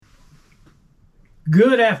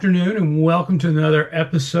Good afternoon and welcome to another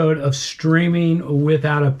episode of Streaming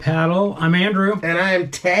Without a Paddle. I'm Andrew. And I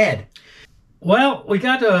am Ted. Well, we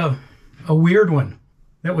got a weird one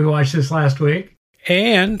that we watched this last week.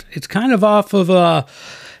 And it's kind of off of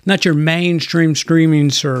not your mainstream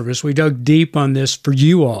streaming service. We dug deep on this for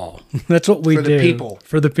you all. That's what we do.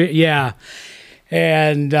 For the people. Yeah.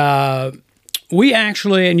 And we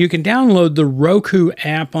actually, and you can download the Roku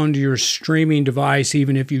app onto your streaming device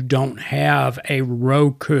even if you don't have a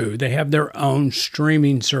Roku. They have their own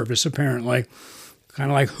streaming service, apparently, kind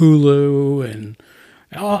of like Hulu and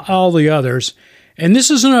all the others. And this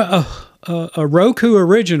is a Roku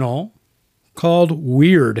original called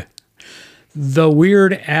Weird. The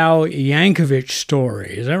Weird Al Yankovic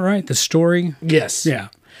story. Is that right? The story? Yes. Yeah.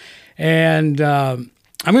 And I'm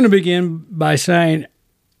going to begin by saying,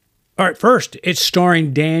 all right, first, it's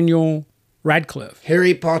starring Daniel Radcliffe.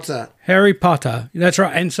 Harry Potter. Harry Potter. That's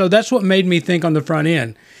right. And so that's what made me think on the front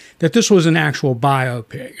end that this was an actual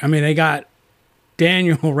biopic. I mean, they got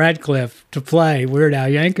Daniel Radcliffe to play Weird Al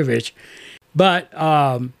Yankovic. But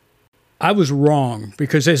I was wrong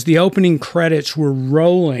because as the opening credits were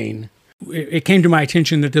rolling, it came to my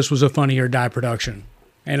attention that this was a Funny or Die production.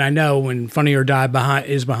 And I know when Funny or Die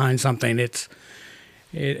is behind something, it's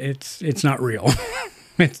not real.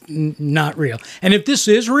 It's not real. And if this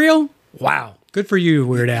is real, wow, good for you,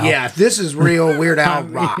 Weird Al. Yeah, if this is real, Weird Al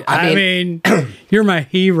rock. I mean, you're my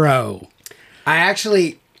hero. I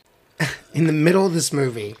actually, in the middle of this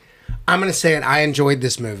movie, I'm going to say it, I enjoyed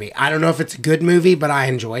this movie. I don't know if it's a good movie, but I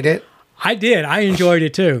enjoyed it. I did. I enjoyed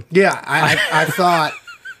it too. Yeah, I thought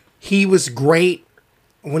he was great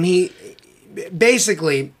when he,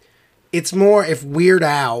 basically, it's more if Weird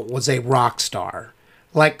Al was a rock star.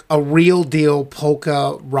 Like a real deal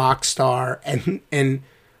polka rock star, and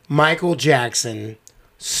Michael Jackson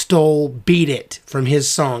stole Beat It from his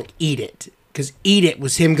song Eat It. Because Eat It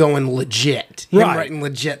was him going legit. Him writing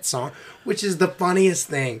legit song, which is the funniest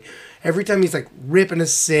thing. Every time he's like ripping a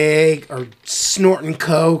cig or snorting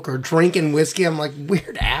coke or drinking whiskey, I'm like,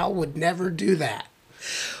 Weird Al would never do that.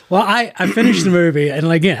 Well, I finished the movie,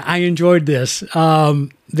 and again, I enjoyed this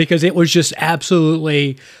because it was just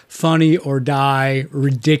absolutely funny or die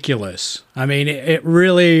ridiculous. I mean, it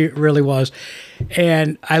really, really was.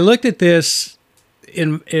 And I looked at this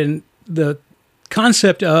in the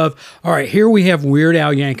concept of, all right, here we have Weird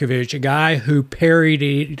Al Yankovic, a guy who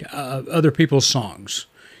parodied other people's songs,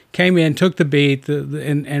 came in, took the beat,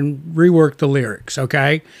 and reworked the lyrics,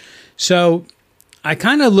 okay? So I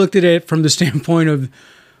kind of looked at it from the standpoint of,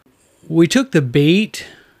 we took the beat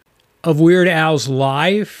of Weird Al's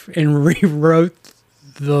life and rewrote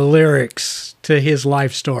the lyrics to his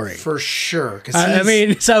life story. For sure. I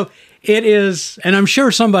mean, so it is, and I'm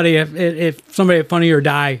sure somebody, if somebody at Funny or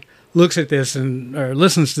Die looks at this or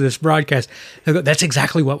listens to this broadcast, they'll go, that's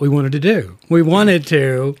exactly what we wanted to do. We wanted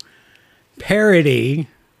to parody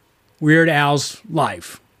Weird Al's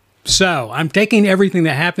life. So I'm taking everything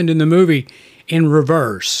that happened in the movie in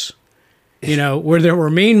reverse. You know, where there were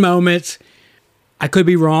mean moments. I could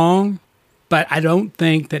be wrong, but I don't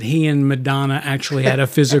think that he and Madonna actually had a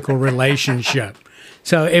physical relationship.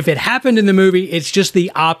 So if it happened in the movie, it's just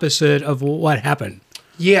the opposite of what happened.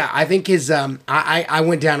 Yeah, I think his, I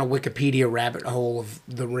went down a Wikipedia rabbit hole of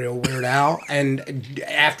the real Weird Al and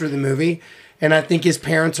after the movie, and I think his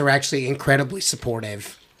parents are actually incredibly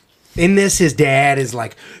supportive. In this, his dad is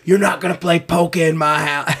like, you're not going to play polka in my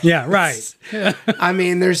house. Yeah, right. I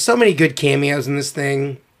mean, there's so many good cameos in this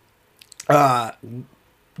thing.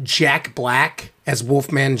 Jack Black as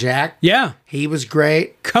Wolfman Jack. Yeah. He was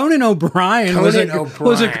great. Conan O'Brien was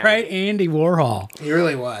a great Andy Warhol. He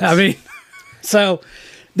really was. I mean, so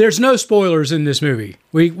there's no spoilers in this movie.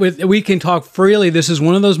 We can talk freely. This is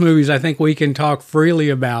one of those movies I think we can talk freely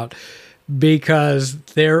about because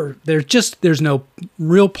there's no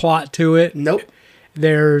real plot to it. Nope.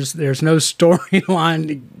 There's no storyline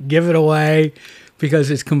to give it away because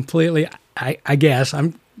it's completely, I guess,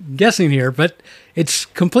 I'm guessing here, but it's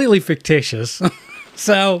completely fictitious.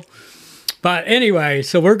 So, but anyway,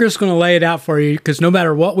 so we're just going to lay it out for you because no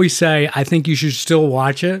matter what we say, I think you should still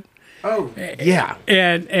watch it. Oh, yeah.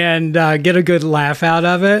 And get a good laugh out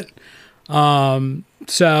of it.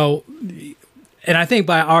 So, and I think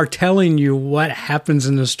by our telling you what happens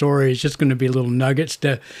in the story, it's just going to be little nuggets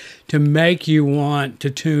to make you want to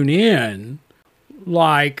tune in.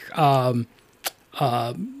 Like, well,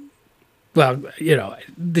 you know,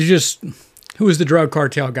 there's just, who was the drug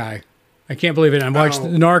cartel guy? I can't believe it. I watched the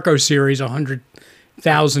Narco series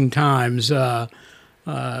 100,000 times. It'll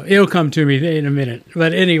come to me in a minute.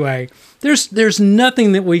 But anyway, there's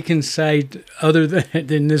nothing that we can say other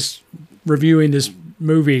than this reviewing this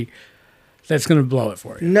movie that's going to blow it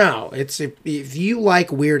for you. No, it's if you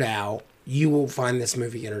like Weird Al, you will find this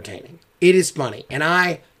movie entertaining. It is funny, and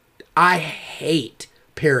I hate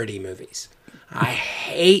parody movies. I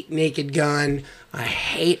hate Naked Gun. I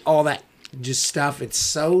hate all that just stuff. It's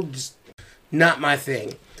so just not my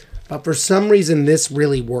thing. But for some reason, this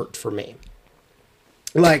really worked for me.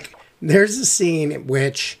 Like, there's a scene in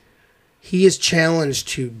which he is challenged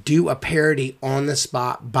to do a parody on the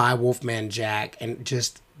spot by Wolfman Jack, and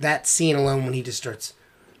just that scene alone when he just starts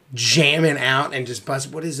jamming out and just busts.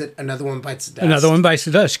 What is it? Another One Bites the Dust. Another One Bites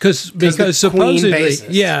the Dust. Because supposedly,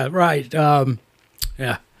 yeah, right.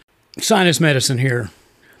 Yeah. Sinus medicine here.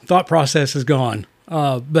 Thought process is gone.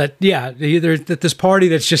 But yeah, there's this party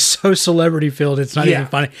that's just so celebrity filled, it's not even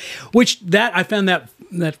funny. Which I found that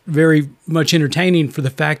very much entertaining for the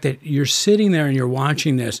fact that you're sitting there and you're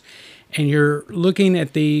watching this and you're looking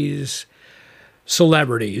at these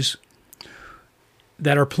celebrities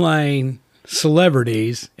that are playing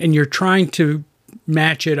celebrities and you're trying to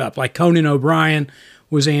match it up. Like Conan O'Brien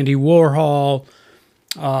was Andy Warhol.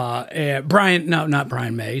 Not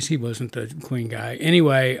Brian Mays. He wasn't the Queen guy.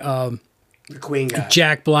 Anyway, the Queen guy.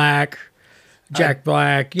 Jack Black,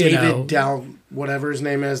 David Dal, whatever his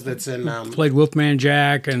name is, that's in played Wolfman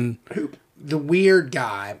Jack, and the weird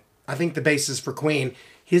guy. I think the basis for Queen.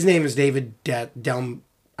 His name is David Del.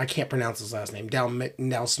 I can't pronounce his last name.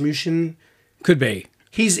 Dalsmushin. Could be.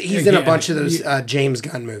 He's in a bunch of those James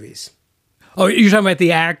Gunn movies. Oh, you're talking about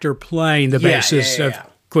the actor playing the basis of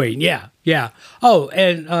Queen. Yeah. Oh,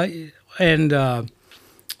 and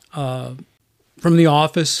from The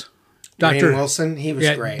Office, Dr. Wilson, he was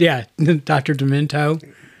great. Yeah, Dr.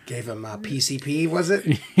 Demento. Gave him a PCP, was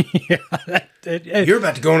it? Yeah. You're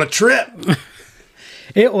about to go on a trip.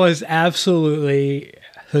 It was absolutely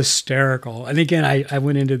hysterical. And again, I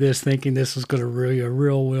went into this thinking this was going to be a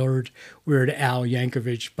real weird Al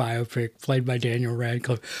Yankovic biopic played by Daniel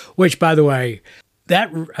Radcliffe, which, by the way,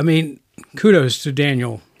 kudos to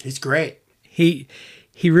Daniel. He's great. He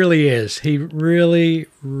really is. He really,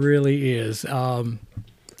 really is. And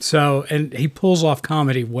he pulls off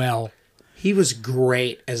comedy well. He was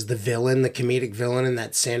great as the villain, the comedic villain in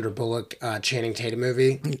that Sandra Bullock, Channing Tatum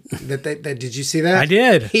movie. Did you see that? I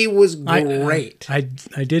did. He was great. I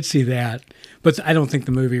did see that, but I don't think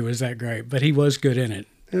the movie was that great. But he was good in it.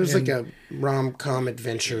 It was like a rom-com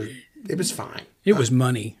adventure. It was fine. It was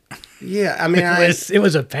money. Yeah, I mean, it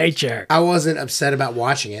was a paycheck. I wasn't upset about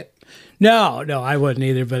watching it. No, I wasn't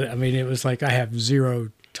either. But I mean, it was like I have zero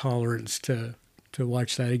tolerance to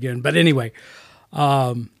watch that again. But anyway.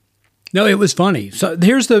 No, it was funny. So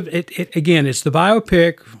here's again, it's the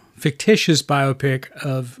biopic, fictitious biopic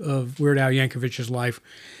of Weird Al Yankovic's life.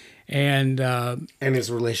 And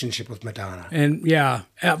his relationship with Madonna. And yeah,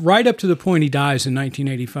 right up to the point he dies in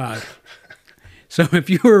 1985. So if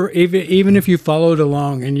you were, even if you followed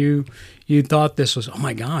along and you thought this was, oh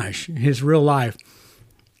my gosh, his real life,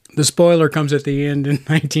 the spoiler comes at the end in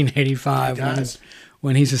 1985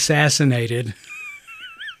 when he's assassinated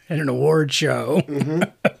at an award show. Mm-hmm.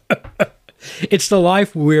 It's the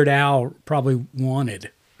life Weird Al probably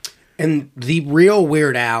wanted. And the real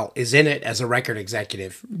Weird Al is in it as a record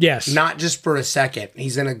executive. Yes. Not just for a second.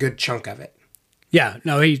 He's in a good chunk of it. Yeah.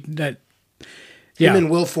 No, Him and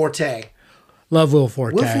Will Forte. Love Will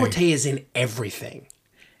Forte. Will Forte is in everything.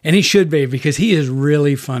 And he should be, because he is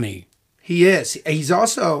really funny. He is. He's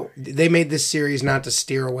also, they made this series, not to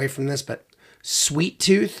steer away from this, but Sweet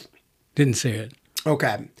Tooth. Didn't see it.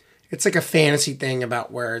 Okay. It's like a fantasy thing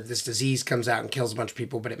about where this disease comes out and kills a bunch of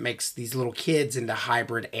people, but it makes these little kids into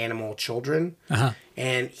hybrid animal children. Uh-huh.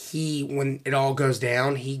 And when it all goes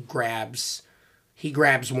down, he grabs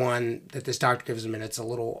one that this doctor gives him, and it's a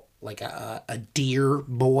little, like a deer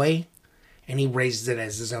boy, and he raises it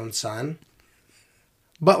as his own son.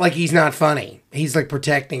 But, like, he's not funny. He's, like,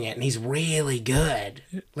 protecting it, and he's really good.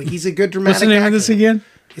 Like, he's a good dramatic actor. What's the name of this again?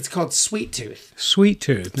 It's called Sweet Tooth. Sweet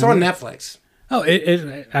Tooth. It's on Netflix. Oh,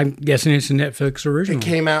 I'm guessing it's a Netflix original. It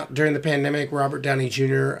came out during the pandemic. Robert Downey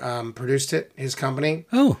Jr. Produced it, his company.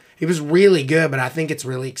 Oh. It was really good, but I think it's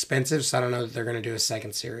really expensive, so I don't know that they're going to do a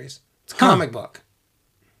second series. It's a comic book.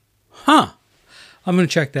 Huh. I'm going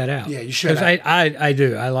to check that out. Yeah, you should. I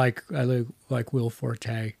do. I like Will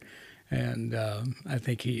Forte, and I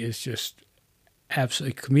think he is just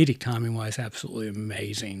absolutely, comedic timing-wise, absolutely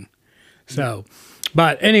amazing. So...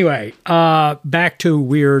 But anyway, back to the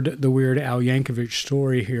Weird Al Yankovic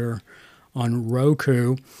story here on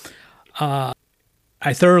Roku. I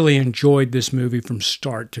thoroughly enjoyed this movie from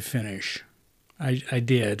start to finish. I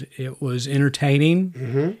did. It was entertaining.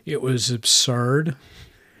 Mm-hmm. It was absurd,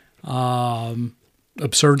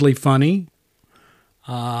 absurdly funny,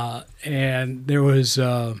 and there was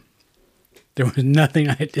There was nothing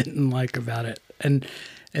I didn't like about it, and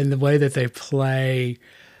the way that they play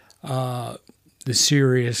the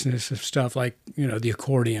seriousness of stuff, like the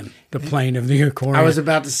accordion, the playing of the accordion. I was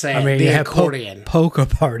about to say the accordion, polka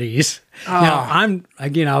parties. Now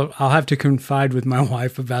I'll have to confide with my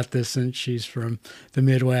wife about this since she's from the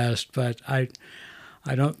Midwest, but I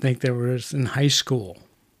don't think there was in high school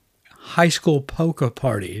polka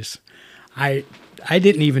parties. I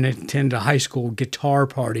didn't even attend a high school guitar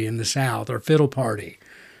party in the South or fiddle party.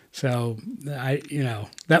 So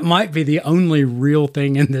that might be the only real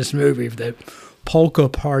thing in this movie, that polka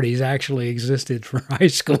parties actually existed for high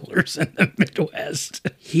schoolers in the Midwest.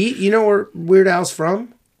 You know where Weird Al's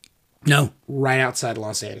from? No. Right outside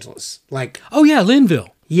Los Angeles. Oh yeah, Linville.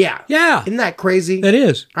 Yeah. Yeah. Isn't that crazy? That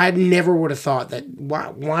is. I never would have thought that.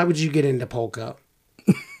 Why would you get into polka?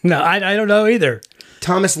 No, I don't know either.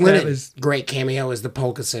 Thomas Lennon, great cameo as the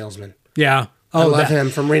polka salesman. Yeah. I love him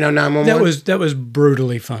from Reno 911. That was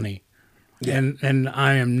brutally funny. Yeah. And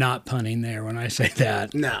I am not punning there when I say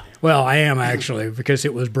that. No. Well, I am actually, because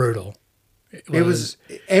it was brutal. It was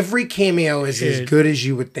every cameo is as good as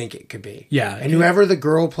you would think it could be. Yeah. And whoever the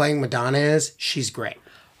girl playing Madonna is, she's great.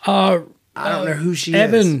 I don't know who she is.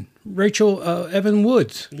 Evan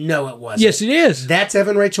Woods. No, it wasn't. Yes, it is. That's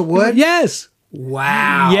Evan Rachel Wood? Yes.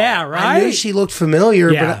 Wow. Yeah, right? I knew she looked familiar,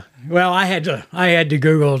 yeah. Well, I had to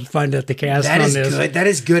Google to find out the cast on this. That is good. That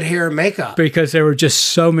is good hair and makeup. Because there were just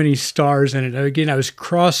so many stars in it. Again, I was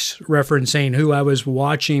cross-referencing who I was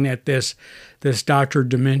watching at this Dr.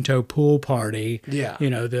 Demento pool party. Yeah.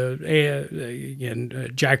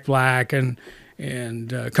 Jack Black and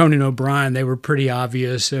Conan O'Brien, they were pretty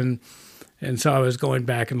obvious. And so I was going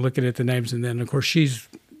back and looking at the names. And then, of course, she's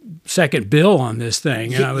second bill on this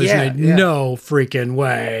thing. And I was no freaking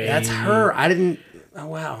way. That's her. I didn't. Oh,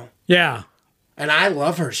 wow. Yeah. And I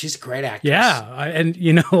love her. She's a great actress. Yeah. And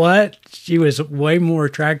you know what? She was way more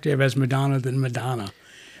attractive as Madonna than Madonna.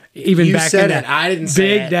 Even you back said in it. I didn't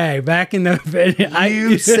say big day. Back in the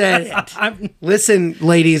you said it. Listen,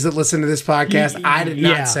 ladies that listen to this podcast, I did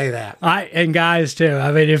not say that. And guys too.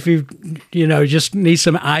 I mean, if you just need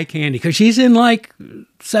some eye candy, because she's in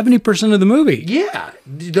 70% of the movie. Yeah,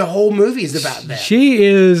 the whole movie is about that. She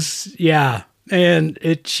is. Yeah. And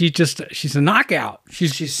she's a knockout.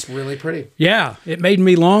 She's really pretty. Yeah, it made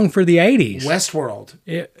me long for the 80s. Westworld.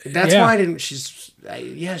 That's why I didn't. She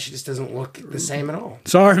just doesn't look the same at all.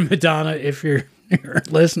 Sorry, Madonna, if you're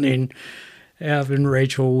listening. Evan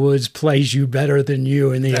Rachel Woods plays you better than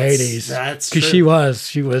you in the 80s. That's true. Because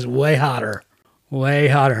she was way hotter. Way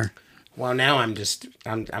hotter. Well, now I'm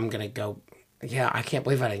gonna go. Yeah, I can't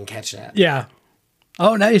believe I didn't catch that. Yeah.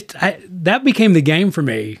 Oh, no, that became the game for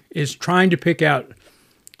me, is trying to pick out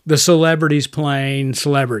the celebrities playing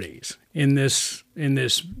celebrities in this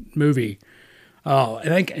movie. Oh, I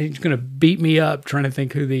think he's going to beat me up trying to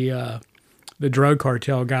think who the drug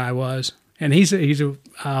cartel guy was. And he's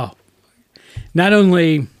not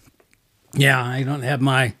only, yeah, I don't have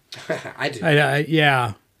my, I do.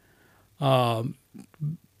 Yeah.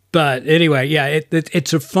 But anyway, yeah,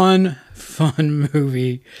 it's a fun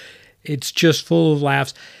movie. It's just full of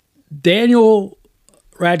laughs. Daniel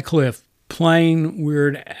Radcliffe playing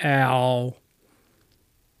Weird Al.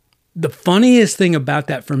 The funniest thing about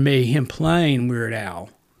that for me, him playing Weird Al,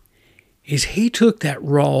 is he took that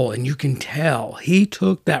role, and you can tell he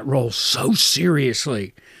took that role so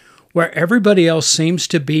seriously, where everybody else seems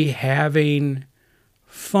to be having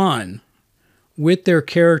fun with their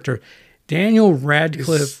character. Daniel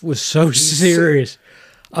Radcliffe was so serious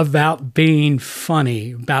about being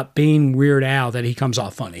funny, about being Weird Al, that he comes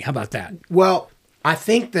off funny. How about that? Well, I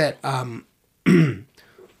think that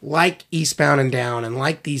like Eastbound and Down and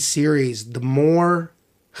like these series, the more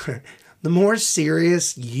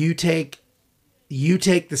serious you take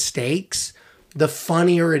the stakes, the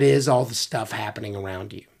funnier it is all the stuff happening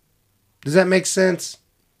around you. Does that make sense?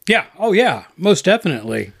 Yeah. Oh, yeah. Most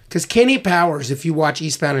definitely. Because Kenny Powers, if you watch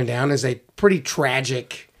Eastbound and Down, is a pretty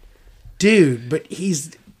tragic dude, but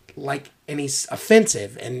he's he's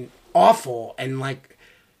offensive and awful and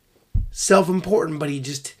self-important, but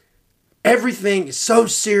everything is so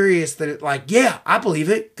serious that it I believe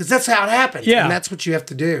it, because that's how it happened. Yeah. And that's what you have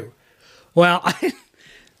to do. Well,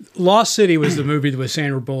 Lost City was the movie with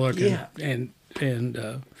Sandra Bullock and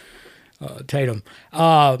Tatum.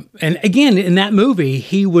 And again, in that movie,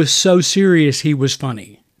 he was so serious, he was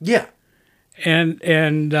funny. Yeah.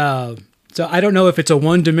 And so I don't know if it's a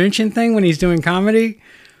one-dimension thing when he's doing comedy,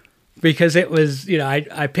 because it was,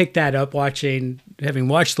 I picked that up having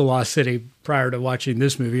watched The Lost City prior to watching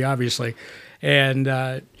this movie, obviously.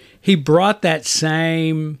 And he brought that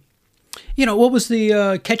same, what was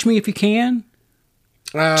the Catch Me If You Can?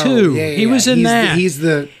 Oh, 2. yeah, He was in he's that. He's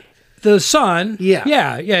the son. Yeah.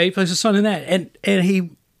 Yeah. He plays the son in that, and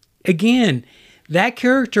he, again, that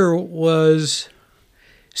character was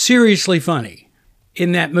seriously funny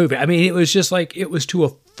in that movie. I mean, it was just like it was to a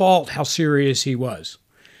fault how serious he was.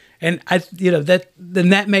 And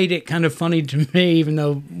that made it kind of funny to me, even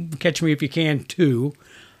though Catch Me If You Can 2.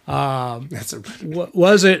 Wasn't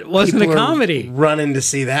a comedy. Running to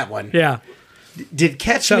see that one. Yeah. Did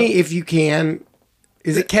Catch Me If You Can?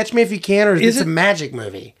 Is it Catch Me If You Can, or is it a magic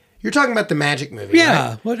movie? You're talking about the magic movie,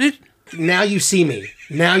 yeah. Right? Now You See Me.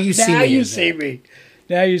 Now You See Me. Now You See Me.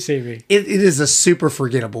 Now You See Me. It is a super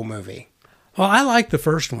forgettable movie. Well, I like the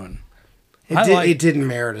first one. It didn't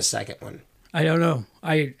merit a second one. I don't know.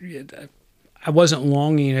 I wasn't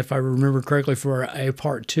longing, if I remember correctly, for a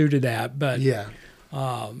part 2 to that. But yeah,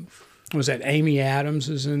 was that Amy Adams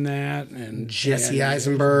is in that, and Jesse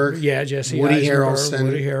Eisenberg? Yeah, Jesse Woody Eisenberg, Harrelson,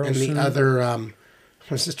 Woody Harrelson, and the other. I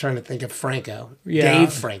was just trying to think of Franco. Yeah.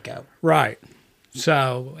 Dave Franco. Right.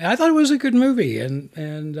 So I thought it was a good movie,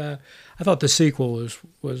 and I thought the sequel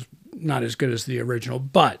was not as good as the original.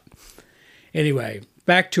 But anyway,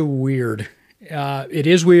 back to weird. It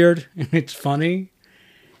is weird, and it's funny,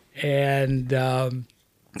 and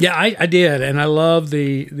yeah, I did, and I love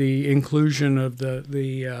the inclusion of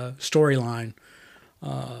the storyline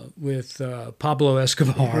with Pablo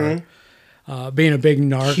Escobar being a big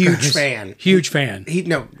narc. Huge fan.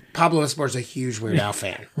 Pablo Escobar's a huge Weird Al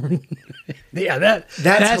fan. Yeah,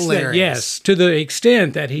 that's hilarious. Yes, to the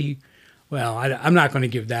extent that he. Well, I'm not going to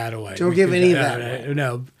give that away. Don't give any of that away.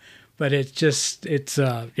 No. But he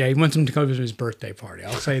wants him to come to his birthday party.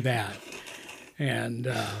 I'll say that.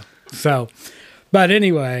 And but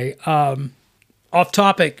anyway, off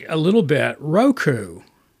topic a little bit, Roku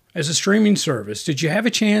as a streaming service. Did you have a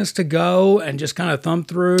chance to go and just kind of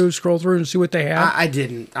scroll through and see what they have? I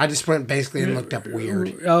didn't. I just went basically and looked up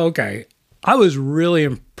weird. Oh, okay. I was really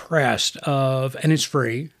impressed and it's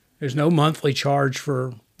free. There's no monthly charge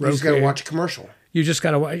for Roku. You just got to watch a commercial. You just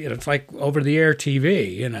got to watch. It's like over-the-air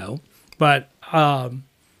TV, But I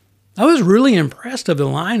was really impressed of the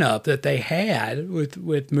lineup that they had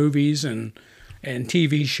with movies and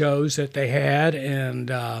TV shows that they had.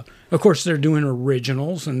 And, of course, they're doing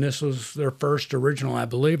originals, and this was their first original, I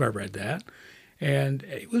believe. I read that. And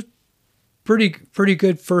it was pretty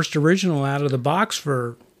good first original out of the box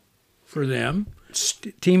for them.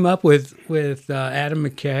 Team up with Adam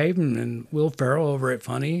McKay and Will Ferrell over at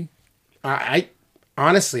Funny.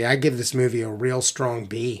 Honestly, I give this movie a real strong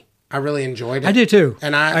B. I really enjoyed it. I did too.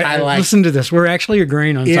 And I like. Listen to this. We're actually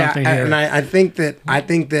agreeing on something here. And I think that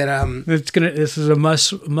this is a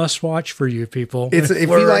must watch for you people.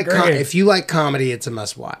 If you like comedy, it's a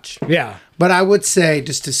must watch. Yeah. But I would say,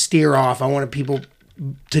 just to steer off, I wanted people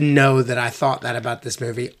to know that I thought that about this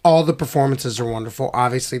movie. All the performances are wonderful.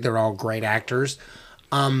 Obviously, they're all great actors.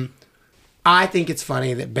 I think it's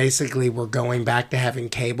funny that basically we're going back to having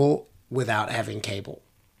cable without having cable.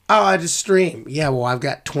 Oh, I just stream. Yeah, well, I've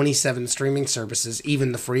got 27 streaming services,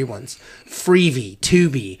 even the free ones. Freevee,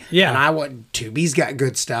 Tubi. Yeah. And Tubi's got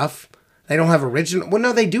good stuff. They don't have original. Well,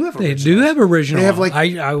 no, they do have original. They do have original. They have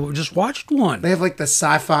I just watched one. They have like the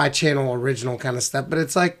Sci-Fi Channel original kind of stuff, but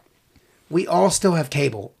it's like we all still have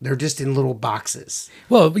cable. They're just in little boxes.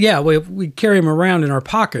 Well, yeah, we carry them around in our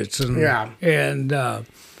pockets, and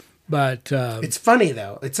but it's funny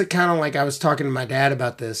though. It's kind of like I was talking to my dad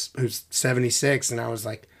about this, who's 76, and I was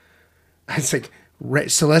like,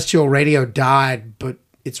 Celestial Radio died, but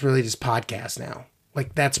it's really just podcast now.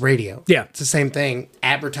 Like, that's radio. Yeah. It's the same thing.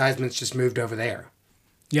 Advertisements just moved over there.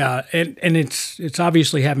 Yeah, and it's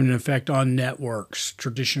obviously having an effect on networks,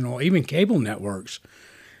 traditional, even cable networks.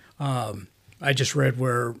 I just read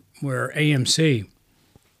where AMC,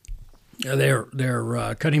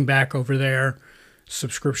 they're cutting back over there.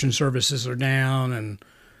 Subscription services are down, and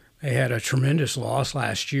they had a tremendous loss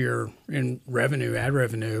last year in revenue, ad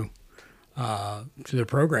revenue, to their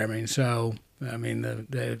programming. So, I mean,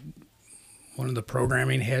 the one of the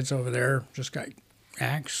programming heads over there just got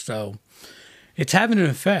axed. So it's having an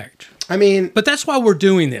effect. I mean, but that's why we're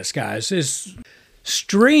doing this, guys, is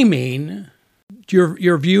streaming.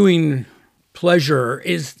 Your viewing pleasure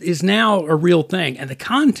is now a real thing. And the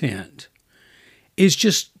content is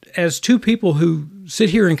just, as two people who sit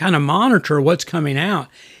here and kind of monitor what's coming out,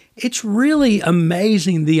 it's really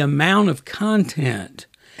amazing the amount of content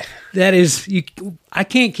that is, I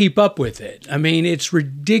can't keep up with it. I mean, it's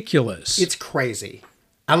ridiculous. It's crazy.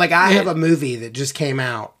 I have a movie that just came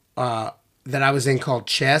out that I was in called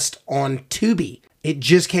Chest on Tubi. It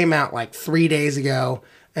just came out like 3 days ago.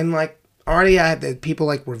 And like, already I have the people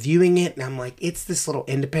like reviewing it, and I'm like, it's this little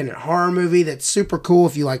independent horror movie that's super cool.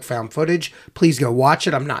 If you like found footage, please go watch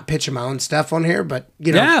it. I'm not pitching my own stuff on here, but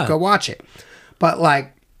go watch it. But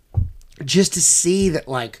like, just to see that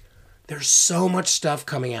like there's so much stuff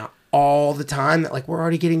coming out all the time that like we're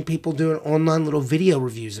already getting people doing online little video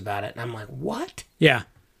reviews about it, and I'm like, what? Yeah.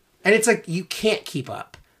 And it's like you can't keep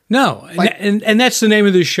up. No, like, and that's the name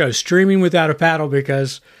of this show, Streaming Without a Paddle,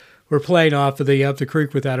 because we're playing off of the Up the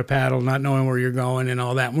Creek Without a Paddle, not knowing where you're going and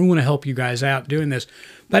all that. We want to help you guys out doing this.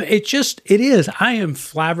 But it is. I am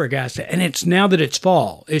flabbergasted. And it's now that it's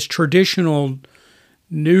fall. It's traditional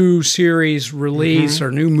new series release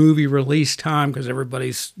or new movie release time because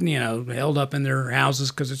everybody's, held up in their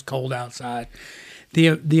houses because it's cold outside.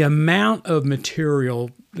 The amount of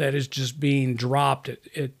material that is just being dropped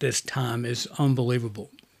at this time is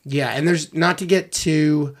unbelievable. Yeah, and there's not to get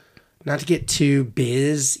too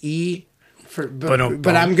biz-y, but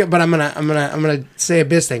I'm gonna say a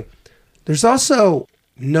biz thing. There's also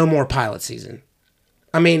no more pilot season.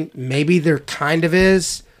 I mean, maybe there kind of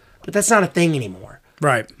is, but that's not a thing anymore.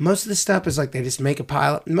 Right. Most of the stuff is like they just make a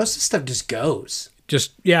pilot. Most of the stuff just goes. It's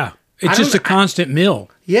just a constant mill.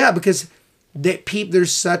 Yeah, because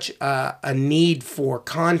there's such a need for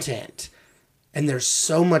content. And there's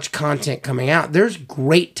so much content coming out. There's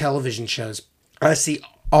great television shows I see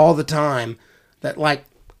all the time that like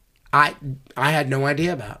I had no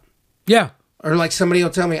idea about. Yeah. Or like somebody will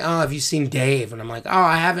tell me, "Oh, have you seen Dave?" And I'm like, "Oh,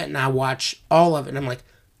 I haven't." And I watch all of it. And I'm like,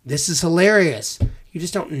 "This is hilarious." You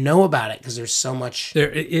just don't know about it because there's so much.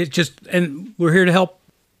 And we're here to help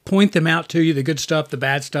point them out to you, the good stuff, the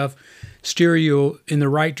bad stuff, steer you in the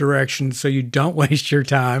right direction so you don't waste your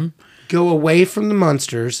time. Go away from the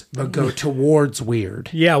monsters, but go towards weird.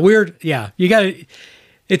 Yeah, weird. Yeah, you got to.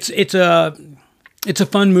 It's a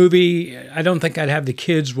fun movie. I don't think I'd have the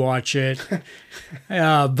kids watch it,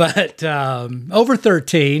 but over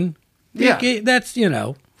 13. Yeah, that's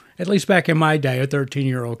at least back in my day, a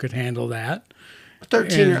 13-year-old could handle that.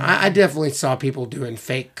 13. I definitely saw people doing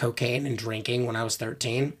fake cocaine and drinking when I was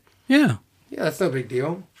 13. Yeah. Yeah, that's no big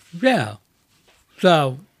deal. Yeah.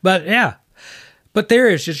 So, but yeah. But there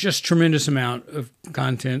is just tremendous amount of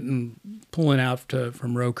content and pulling out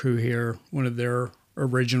from Roku here, one of their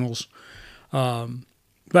originals. But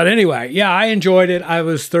anyway, yeah, I enjoyed it. I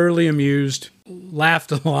was thoroughly amused,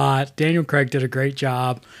 laughed a lot. Daniel Craig did a great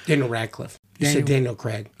job. Daniel Radcliffe. You said Daniel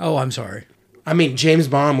Craig. Oh, I'm sorry. I mean, James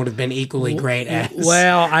Bond would have been equally great as.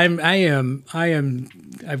 Well, I've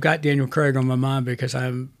got Daniel Craig on my mind because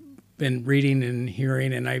I've been reading and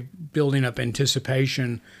hearing, and I'm building up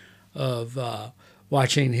anticipation of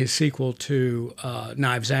watching his sequel to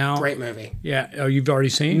Knives Out. Great movie. Yeah. Oh, you've already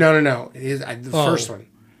seen? No. The first one.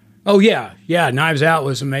 Oh, yeah. Yeah, Knives Out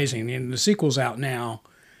was amazing. And the sequel's out now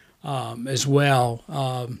as well.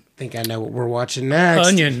 I think I know what we're watching next.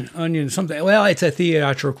 Onion, something. Well, it's a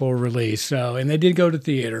theatrical release. So, and they did go to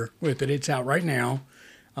theater with it. It's out right now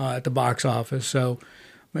at the box office. So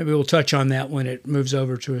maybe we'll touch on that when it moves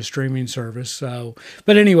over to a streaming service. So,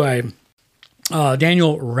 but anyway...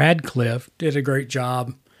 Daniel Radcliffe did a great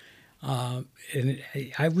job, and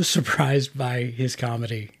I was surprised by his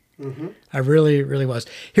comedy. Mm-hmm. I really, really was.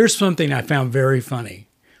 Here's something I found very funny.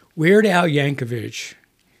 Weird Al Yankovic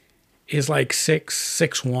is like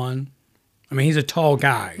 6'1". I mean, he's a tall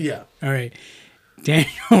guy. Yeah. All right.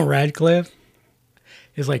 Daniel Radcliffe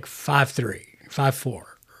is like 5'3", 5'4".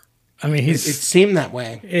 I mean, it seemed that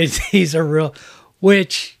way. He's a real,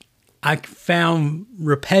 which... I found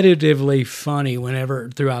repetitively funny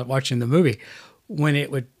throughout watching the movie, when it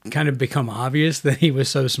would kind of become obvious that he was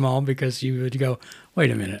so small, because you would go, wait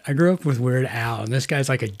a minute, I grew up with Weird Al, and this guy's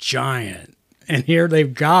like a giant. And here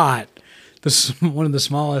they've got one of the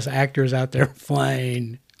smallest actors out there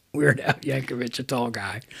playing Weird Al Yankovic, a tall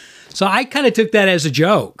guy. So I kind of took that as a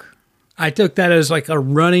joke. I took that as like a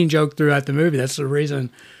running joke throughout the movie. That's the reason...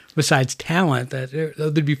 Besides talent, that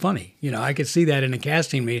they'd be funny. I could see that in a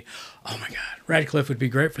casting meeting. Oh my God, Radcliffe would be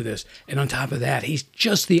great for this. And on top of that, he's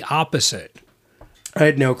just the opposite. I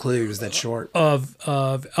had no clue he was that short.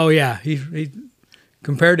 Oh yeah, he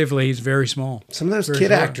comparatively he's very small. Some of those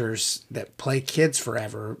kid actors that play kids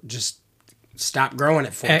forever just stop growing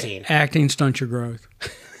at 14. Acting stunts your growth.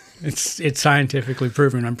 It's scientifically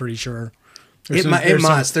proven. I'm pretty sure. It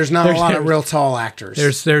must. There's not a lot of real tall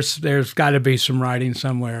actors. There's got to be some writing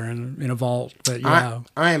somewhere in a vault. But yeah,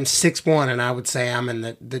 I am 6'1", and I would say I'm in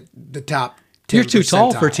the top 10%. You're too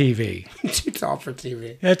tall for TV. Too tall for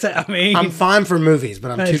TV. I'm fine for movies,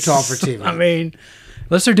 but I'm too tall for TV. I mean,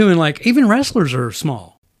 unless they're doing even wrestlers are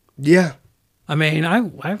small. Yeah. I mean, I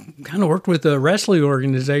kind of worked with a wrestling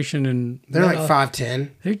organization, and They're like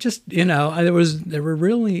 5'10". they're just, there were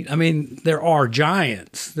really, I mean, there are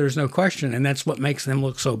giants. There's no question, and that's what makes them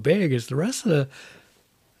look so big. Is the rest of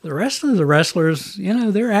the wrestlers,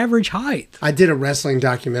 they're average height. I did a wrestling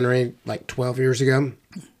documentary like 12 years ago,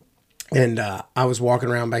 and I was walking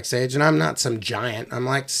around backstage, and I'm not some giant. I'm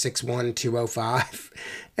like 6'1", 205.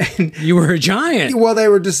 And You were a giant. well, they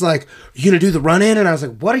were just like, "You gonna do the run in?" And I was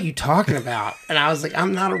like, "What are you talking about?" And I was like,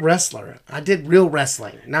 "I'm not a wrestler. I did real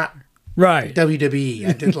wrestling, not Right. WWE.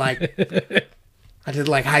 I did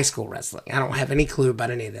like high school wrestling. I don't have any clue about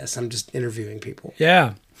any of this. I'm just interviewing people."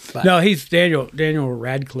 Yeah. But- No, he's Daniel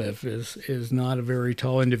Radcliffe is not a very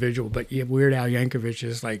tall individual, but Weird Al Yankovic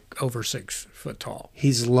is like over 6 foot tall.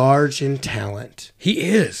 He's large in talent. He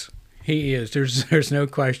is. He is. There's no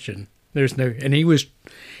question. And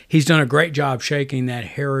he's done a great job shaking that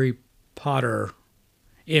Harry Potter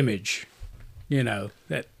image,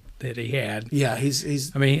 that he had. Yeah,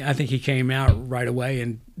 he's I mean, I think he came out right away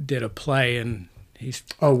and did a play, and he's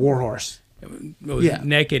Warhorse. was Yeah.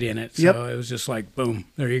 naked in it. So Yep. it was just like, boom,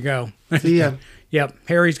 there you go. Yeah. Yep,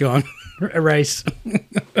 Harry's gone. Erase.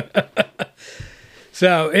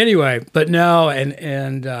 So anyway, but no,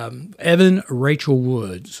 and Evan Rachel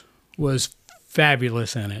Woods was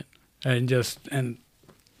fabulous in it, and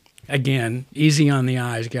again, easy on the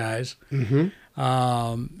eyes, guys. Mm-hmm.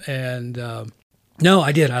 No,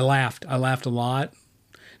 I did. I laughed. I laughed a lot,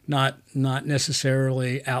 not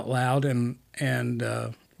necessarily out loud and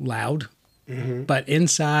loud, Mm-hmm. but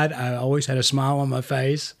inside, I always had a smile on my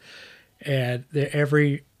face, and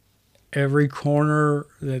every corner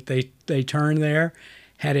that they turned there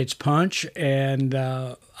had its punch, and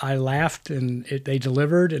I laughed, and they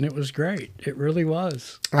delivered, and it was great. It really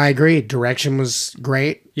was. I agree. Direction was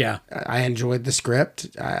great. Yeah. I enjoyed the script.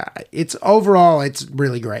 It's overall, it's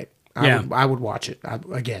really great. I would watch it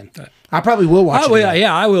again. I probably will watch it. Oh, again.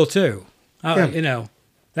 yeah, I will too. Yeah.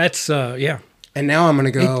 That's, yeah. And now I'm going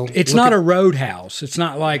to go. It's not a Roadhouse. It's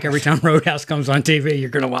not like every time Roadhouse comes on TV, you're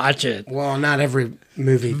going to watch it. Well, not every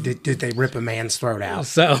movie did they rip a man's throat out.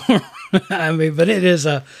 So, I mean, but it is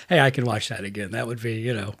hey, I can watch that again. That would be,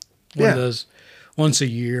 one of those once a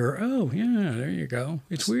year. Oh, yeah, there you go.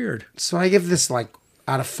 It's weird. So I give this, like,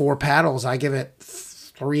 out of 4 paddles, I give it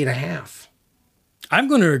 3.5. I'm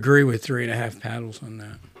going to agree with 3.5 paddles on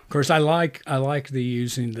that. Of course, I like the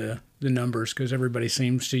using the numbers because everybody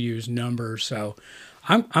seems to use numbers. So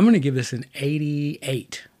I'm going to give this an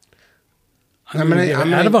 88. I'm going to give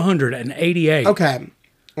it out of 100 an 88. Okay.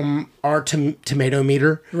 Our tomato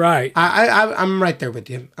meter. Right. I'm right there with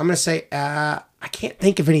you. I'm going to say I can't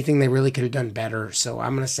think of anything they really could have done better. So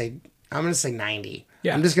I'm going to say 90.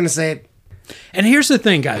 Yeah. I'm just going to say it. And here's the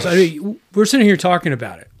thing, guys. I mean, we're sitting here talking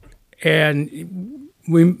about it, and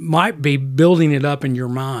we might be building it up in your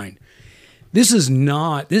mind. This is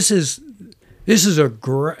not. This is a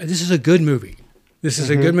good movie. This is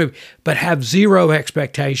a good movie, but have zero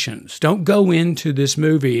expectations. Don't go into this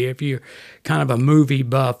movie if you're kind of a movie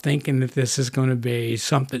buff thinking that this is going to be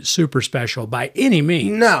something super special by any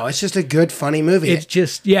means. No, it's just a good, funny movie. It's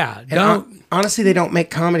just, don't. Honestly, they don't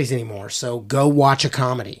make comedies anymore, so go watch a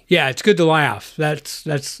comedy. Yeah, it's good to laugh. That's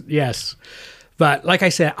yes. But like I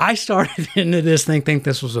said, I started into this think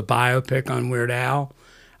this was a biopic on Weird Al.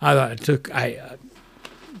 I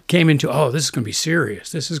came into, this is going to be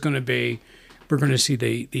serious. This is going to be, we're going to see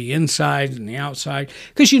the inside and the outside.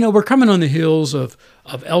 Because, we're coming on the heels of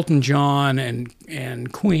Elton John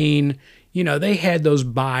and Queen. They had those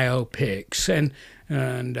biopics.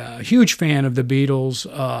 And a huge fan of the Beatles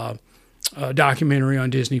documentary on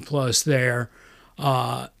Disney Plus there.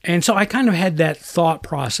 And so I kind of had that thought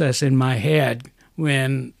process in my head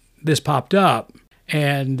when this popped up.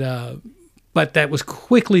 And but that was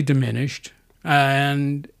quickly diminished.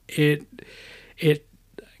 And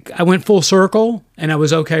I went full circle, and I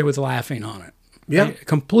was okay with laughing on it. Yeah. It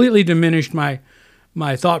completely diminished my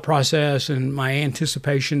thought process and my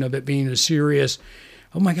anticipation of it being a serious,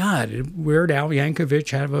 oh my God, Weird Al Yankovic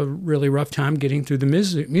had a really rough time getting through the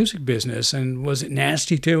music business, and was it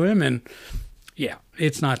nasty to him? And yeah,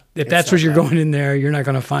 it's not, if that's what you're going in there, you're not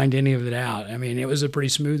going to find any of it out. I mean, it was a pretty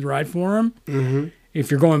smooth ride for him. Mm-hmm. If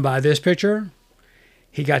you're going by this picture,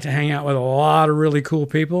 he got to hang out with a lot of really cool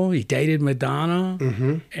people. He dated Madonna,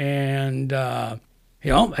 and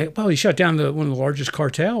he shut down one of the largest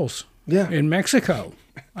cartels in Mexico.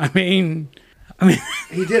 I mean,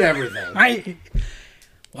 he did everything.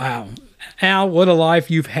 Wow, Al, what a life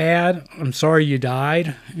you've had. I'm sorry you died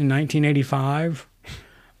in 1985,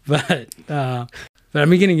 but I'm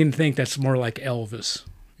beginning to think that's more like Elvis.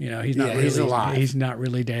 He's not really, he's alive. He's not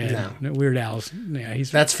really dead. No. Weird Al's. Yeah,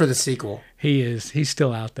 that's for the sequel. He is. He's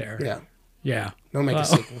still out there. Yeah. Yeah. Don't make a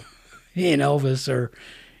sequel. He and Elvis are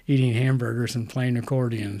eating hamburgers and playing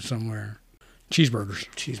accordion somewhere. Cheeseburgers.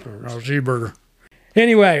 Oh, cheeseburger.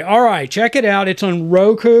 Anyway, all right, check it out. It's on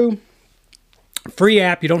Roku. Free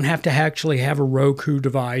app. You don't have to actually have a Roku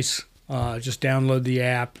device. Just download the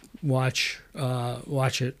app. Watch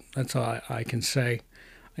it. That's all I can say.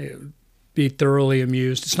 Be thoroughly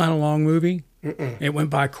amused. It's not a long movie. It went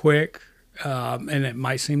by quick, and it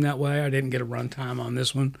might seem that way. I didn't get a runtime on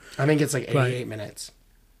this one. I think it's like 88 minutes.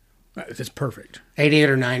 It's perfect. 88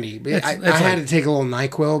 or 90. I had to take a little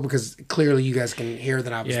NyQuil because clearly you guys can hear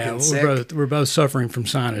that I was getting sick. We're both suffering from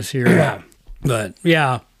sinus here. Yeah. But,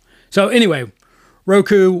 yeah. So, anyway,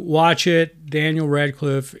 Roku, watch it. Daniel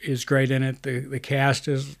Radcliffe is great in it. The cast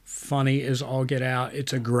is funny as all get out.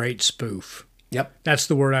 It's a great spoof. Yep. That's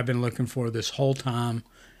the word I've been looking for this whole time.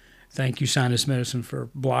 Thank you, Sinus Medicine, for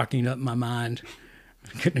blocking up my mind.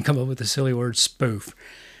 I couldn't come up with the silly word spoof.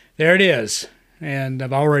 There it is. And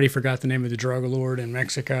I've already forgot the name of the drug lord in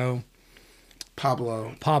Mexico.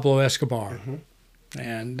 Pablo Escobar. Mm-hmm.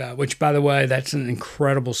 And which, by the way, that's an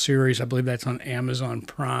incredible series. I believe that's on Amazon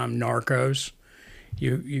Prime, Narcos.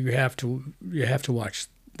 You have to watch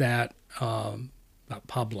that about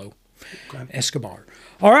Pablo Escobar.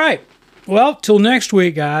 All right. Well, till next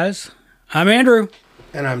week, guys. I'm Andrew.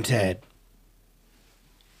 And I'm Ted.